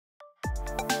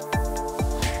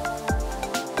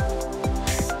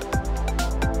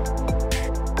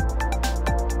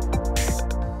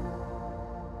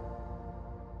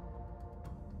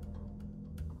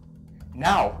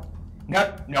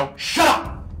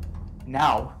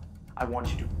Now, I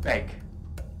want you to beg.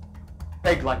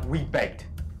 Beg like we begged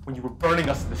when you were burning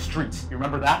us in the streets. You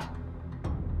remember that?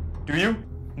 Do you?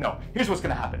 No. Here's what's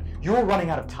gonna happen. You're running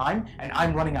out of time, and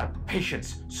I'm running out of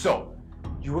patience. So,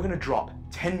 you are gonna drop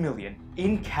 10 million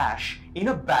in cash, in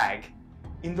a bag,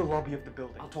 in the lobby of the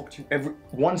building. I'll talk to you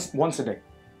once a day.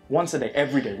 Once a day,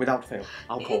 every day, without fail.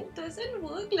 I'll call. It doesn't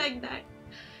work like that.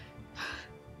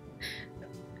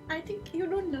 I think you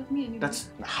don't love me anymore.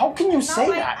 How can you say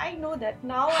that? I know that.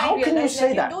 Now how I realize can you say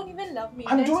that that? you don't even love me.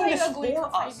 I'm That's doing why this you're going for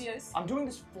for 5 us. years. I'm doing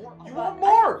this for us. You But want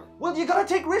more? Well, you gotta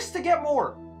take risks to get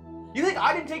more. You think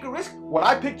I didn't take a risk when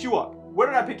I picked you up? Where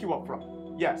did I pick you up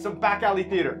from? Yeah, some back alley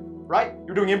theater, right?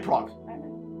 You're doing improv.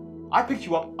 I picked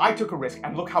you up, I took a risk,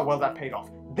 and look how well that paid off.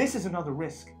 This is another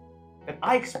risk that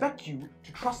I expect you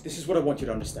to trust. This is what I want you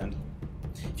to understand.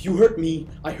 If you hurt me,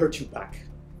 I hurt you back.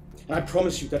 And I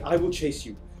promise you that I will chase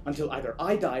you until either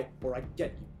I die or I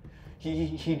get you.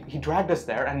 He dragged us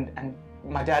there, and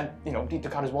my dad, you know, he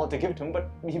took out his wallet to give it to him,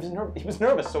 but he was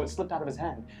nervous, so it slipped out of his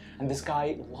hand. And this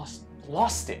guy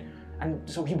lost it. And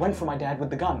so he went for my dad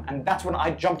with the gun, and that's when I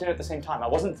jumped in at the same time. I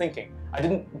wasn't thinking. I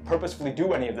didn't purposefully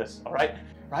do any of this, all right?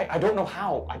 Right? I don't know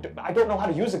how. I don't know how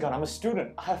to use a gun. I'm a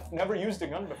student. I've never used a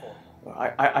gun before.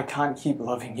 I can't keep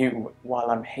loving you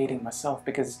while I'm hating myself,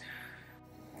 because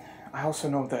I also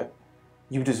know that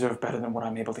you deserve better than what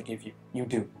I'm able to give you. You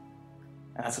do.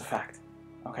 And that's a fact,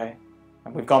 okay?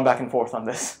 And we've gone back and forth on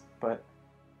this, but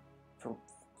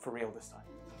for real this time.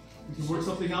 You can work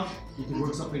something out. You can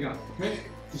work something out, okay?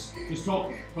 Just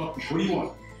talk. Talk. What do you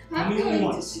want? How many do you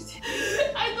want?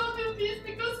 I don't do this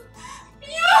because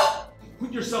you!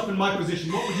 Put yourself in my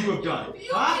position. What would you have done?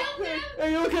 You huh? killed him!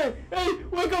 Hey, you okay? Hey,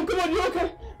 wake up, come on, you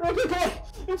okay? You're okay, come on.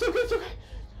 It's okay, it's okay.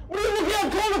 What are you looking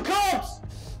at? Call the cops!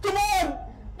 Come on!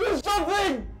 Do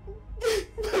something!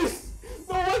 Please!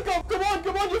 No, wake up, come on,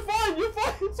 you're fine,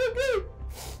 it's okay!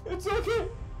 It's okay!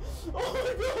 Oh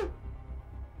my god!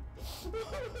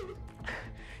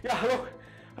 Yeah, hello,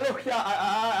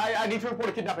 yeah, I need to report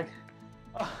a kidnapping.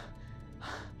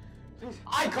 Please.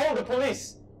 I called the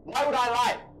police! Why would I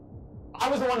lie? I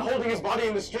was the one holding his body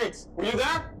in the streets. Were you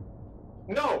there?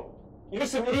 No. You're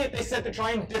some idiot they sent to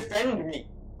try and defend me.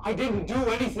 I didn't do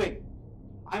anything.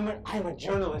 I'm a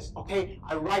journalist, okay?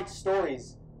 I write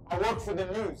stories. I work for the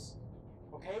news,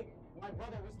 okay? My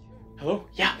brother was killed. Hello?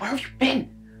 Yeah, where have you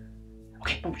been?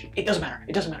 Okay, no, it doesn't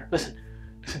matter. Listen.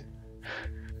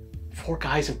 4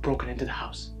 guys have broken into the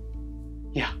house.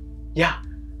 Yeah.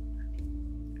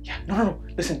 No.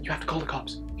 Listen, you have to call the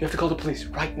cops. You have to call the police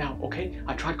right now, okay?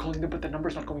 I tried calling them, but the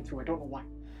number's not going through. I don't know why.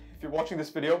 If you're watching this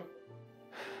video,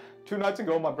 2 nights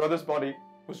ago, my brother's body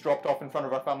was dropped off in front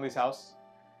of our family's house.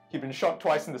 He'd been shot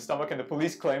twice in the stomach, and the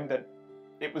police claimed that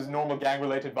it was normal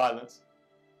gang-related violence.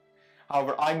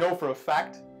 However, I know for a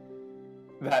fact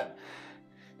that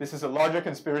this is a larger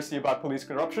conspiracy about police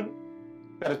corruption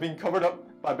that is being covered up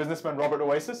by businessman Robert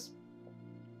Oasis.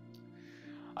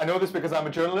 I know this because I'm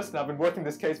a journalist and I've been working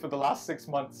this case for the last 6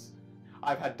 months.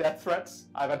 I've had death threats,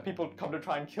 I've had people come to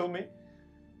try and kill me.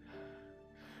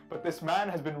 But this man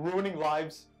has been ruining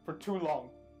lives for too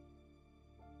long.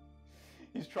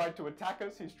 He's tried to attack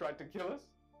us, he's tried to kill us,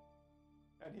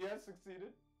 and he has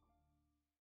succeeded.